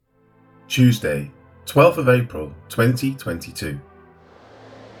Tuesday, 12th of April 2022.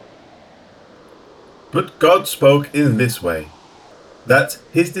 But God spoke in this way, that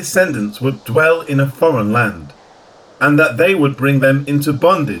his descendants would dwell in a foreign land, and that they would bring them into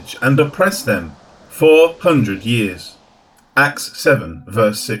bondage and oppress them 400 years. Acts 7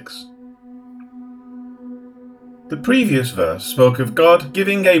 verse 6. The previous verse spoke of God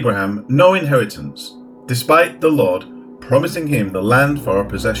giving Abraham no inheritance, despite the Lord promising him the land for a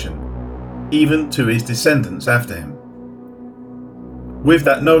possession, even to his descendants after him. With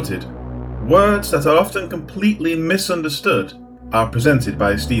that noted, words that are often completely misunderstood are presented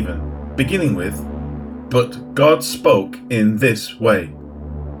by Stephen, beginning with, "But God spoke in this way."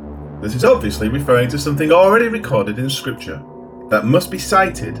 This is obviously referring to something already recorded in Scripture that must be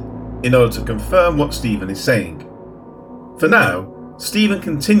cited in order to confirm what Stephen is saying. For now, Stephen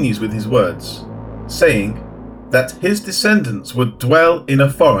continues with his words, saying that his descendants would dwell in a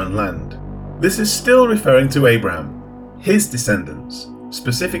foreign land. This is still referring to Abraham, his descendants,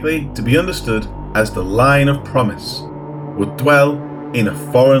 specifically to be understood as the line of promise, would dwell in a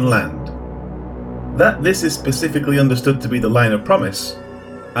foreign land. That this is specifically understood to be the line of promise,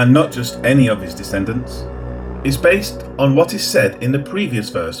 and not just any of his descendants, is based on what is said in the previous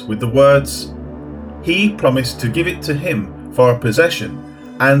verse with the words, "He promised to give it to him for a possession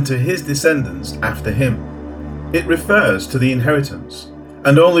and to his descendants after him." It refers to the inheritance,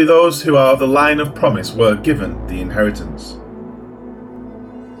 and only those who are of the line of promise were given the inheritance.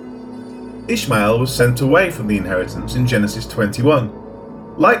 Ishmael was sent away from the inheritance in Genesis 21.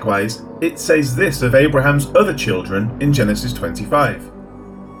 Likewise, it says this of Abraham's other children in Genesis 25.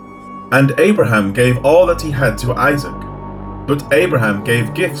 "And Abraham gave all that he had to Isaac, but Abraham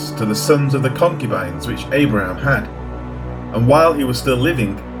gave gifts to the sons of the concubines which Abraham had. And while he was still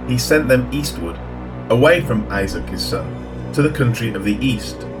living, he sent them eastward, away from Isaac his son, to the country of the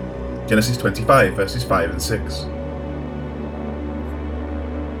east." Genesis 25 verses 5 and 6.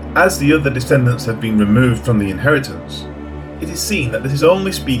 As the other descendants have been removed from the inheritance, it is seen that this is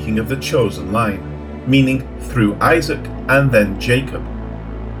only speaking of the chosen line, meaning through Isaac and then Jacob.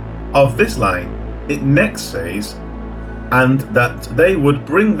 Of this line, it next says, "and that they would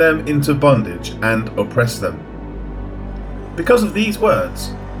bring them into bondage and oppress them." Because of these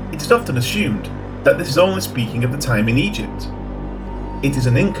words, it is often assumed that this is only speaking of the time in Egypt. It is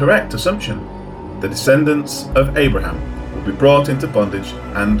an incorrect assumption. The descendants of Abraham will be brought into bondage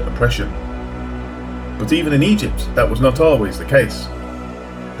and oppression. But even in Egypt, that was not always the case.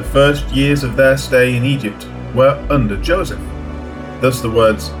 The first years of their stay in Egypt were under Joseph. Thus the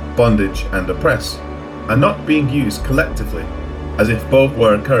words bondage and oppress are not being used collectively, as if both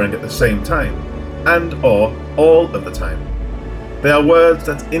were occurring at the same time, and or all of the time. They are words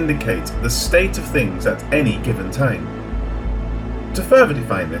that indicate the state of things at any given time. To further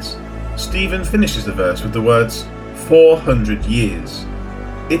define this, Stephen finishes the verse with the words 400 years.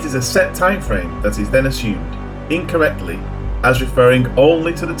 It is a set time frame that is then assumed, incorrectly, as referring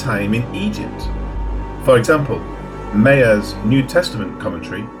only to the time in Egypt. For example, Mayer's New Testament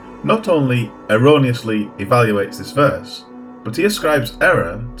commentary not only erroneously evaluates this verse, but he ascribes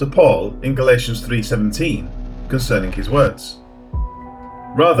error to Paul in Galatians 3:17 concerning his words.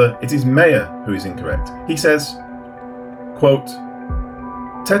 Rather, it is Mayer who is incorrect. He says, quote,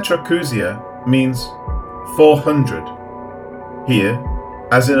 "Tetrachousia means 400. Here,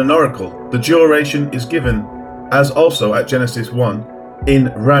 as in an oracle, the duration is given, as also at Genesis 1,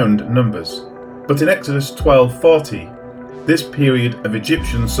 in round numbers. But in Exodus 12:40, this period of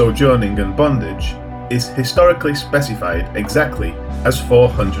Egyptian sojourning and bondage is historically specified exactly as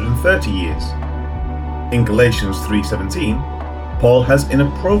 430 years. In Galatians 3:17, Paul has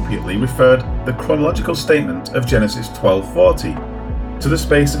inappropriately referred the chronological statement of Genesis 12:40 to the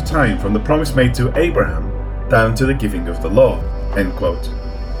space of time from the promise made to Abraham down to the giving of the law." End quote.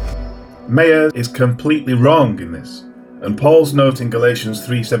 Mayer is completely wrong in this, and Paul's note in Galatians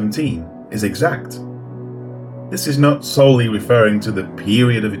 3:17 is exact. This is not solely referring to the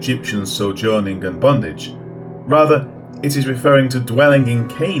period of Egyptian sojourning and bondage. Rather, it is referring to dwelling in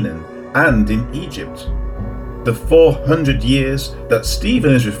Canaan and in Egypt. The 400 years that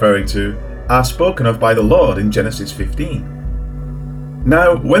Stephen is referring to are spoken of by the Lord in Genesis 15.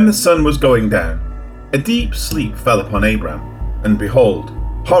 "Now, when the sun was going down, a deep sleep fell upon Abram, and behold,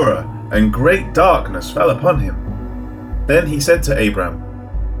 horror and great darkness fell upon him. Then he said to Abram,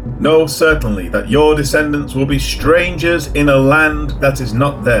 Know certainly that your descendants will be strangers in a land that is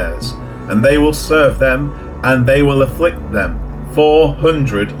not theirs, and they will serve them, and they will afflict them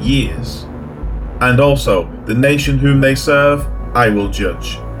 400 years. And also the nation whom they serve I will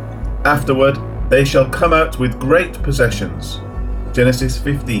judge. Afterward they shall come out with great possessions. Genesis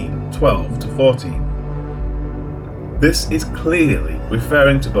 15:12 to 14. This is clearly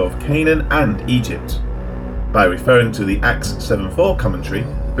referring to both Canaan and Egypt. By referring to the Acts 7:4 commentary,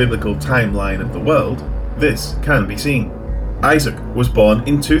 biblical timeline of the world, this can be seen. Isaac was born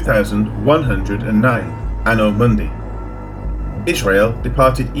in 2109, Anno Mundi. Israel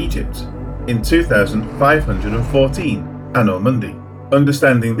departed Egypt in 2514, Anno Mundi.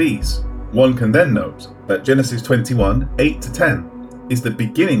 Understanding these, one can then note that Genesis 21:8-10 is the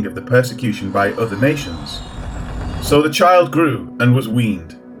beginning of the persecution by other nations. So the child grew and was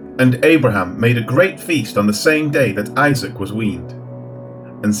weaned, and Abraham made a great feast on the same day that Isaac was weaned.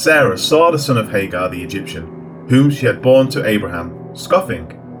 And Sarah saw the son of Hagar the Egyptian, whom she had borne to Abraham,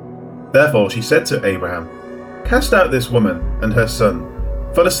 scoffing. Therefore she said to Abraham, Cast out this woman and her son,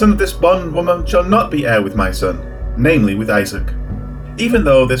 for the son of this bondwoman shall not be heir with my son, namely with Isaac. Even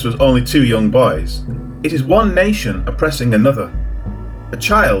though this was only 2 young boys, it is one nation oppressing another. A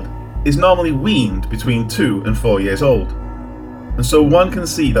child is normally weaned between 2 and 4 years old, and so one can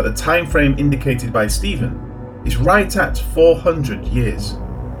see that the time frame indicated by Stephen is right at 400 years.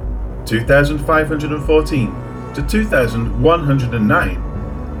 2514 to 2109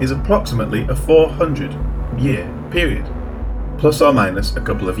 is approximately a 400-year period, plus or minus a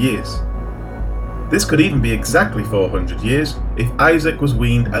couple of years. This could even be exactly 400 years if Isaac was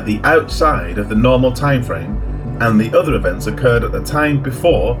weaned at the outside of the normal time frame and the other events occurred at the time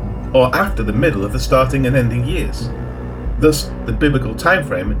before or after the middle of the starting and ending years. Thus, the biblical time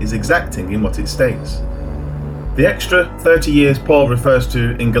frame is exacting in what it states. The extra 30 years Paul refers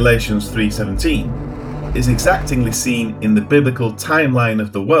to in Galatians 3:17 is exactingly seen in the biblical timeline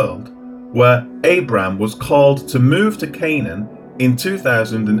of the world, where Abraham was called to move to Canaan in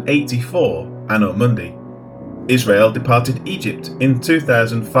 2084 Anno Mundi. Israel departed Egypt in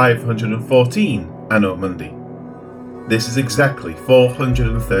 2514 Anno Mundi. This is exactly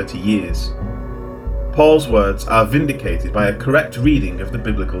 430 years. Paul's words are vindicated by a correct reading of the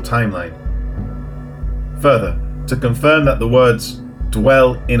biblical timeline. Further, to confirm that the words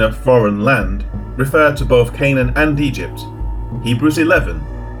dwell in a foreign land refer to both Canaan and Egypt, Hebrews 11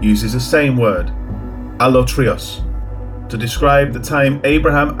 uses the same word, allotrios, to describe the time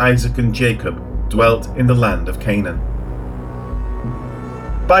Abraham, Isaac and Jacob dwelt in the land of Canaan.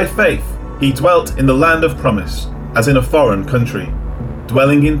 By faith, he dwelt in the land of promise, as in a foreign country,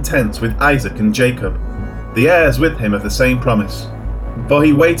 dwelling in tents with Isaac and Jacob, the heirs with him of the same promise. For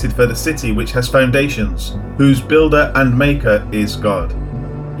he waited for the city which has foundations, whose builder and maker is God.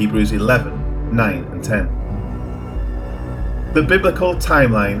 Hebrews 11:9 and 10. The biblical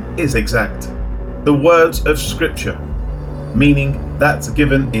timeline is exact. The words of Scripture, meaning that's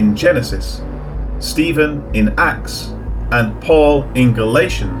given in Genesis, Stephen in Acts, and Paul in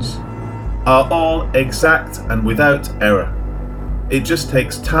Galatians, are all exact and without error. It just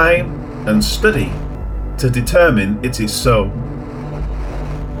takes time and study to determine it is so.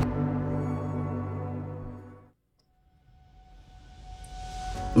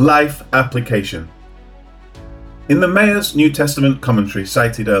 Life application. In the Mayer's New Testament commentary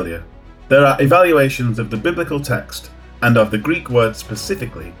cited earlier, there are evaluations of the biblical text and of the Greek word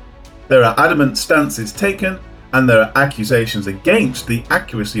specifically. There are adamant stances taken, and there are accusations against the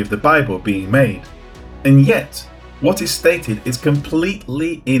accuracy of the Bible being made. And yet, what is stated is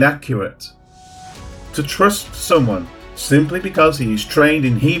completely inaccurate. To trust someone simply because he is trained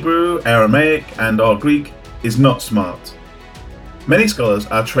in Hebrew, Aramaic, and/or Greek is not smart. Many scholars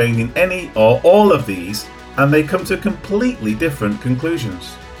are trained in any or all of these, and they come to completely different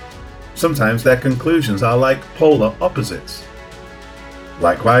conclusions. Sometimes their conclusions are like polar opposites.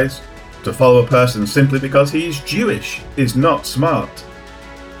 Likewise, to follow a person simply because he is Jewish is not smart.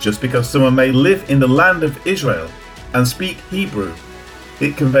 Just because someone may live in the land of Israel and speak Hebrew,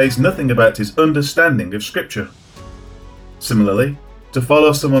 it conveys nothing about his understanding of Scripture. Similarly, to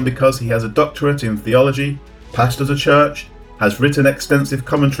follow someone because he has a doctorate in theology, pastors a church, has written extensive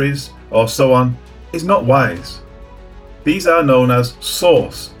commentaries, or so on, is not wise. These are known as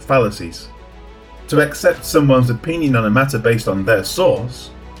source fallacies. To accept someone's opinion on a matter based on their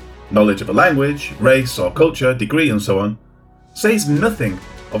source, knowledge of a language, race or culture, degree and so on, says nothing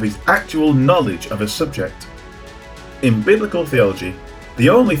of his actual knowledge of a subject. In biblical theology, the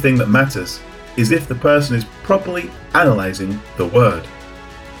only thing that matters is if the person is properly analysing the word.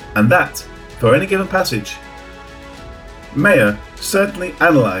 And that, for any given passage. Mayer certainly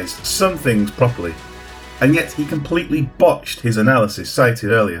analysed some things properly, and yet he completely botched his analysis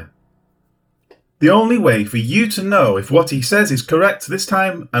cited earlier. The only way for you to know if what he says is correct this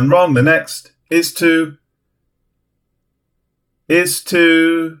time and wrong the next is to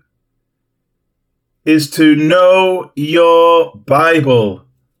is to know your Bible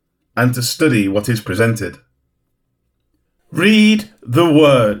and to study what is presented. Read the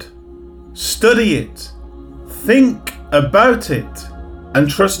Word, study it, think about it, and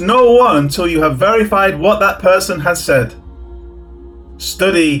trust no one until you have verified what that person has said.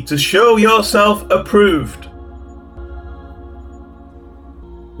 Study to show yourself approved.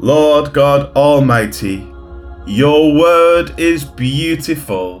 Lord God Almighty, your word is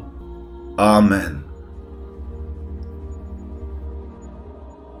beautiful. Amen.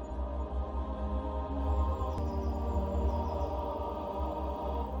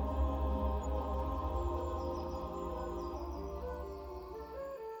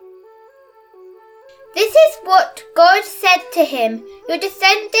 This is what God said to him. Your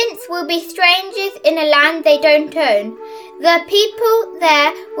descendants will be strangers in a land they don't own. The people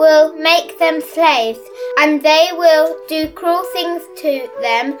there will make them slaves, and they will do cruel things to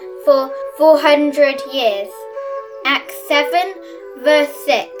them for 400 years. Acts 7, verse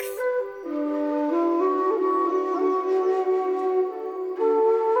 6.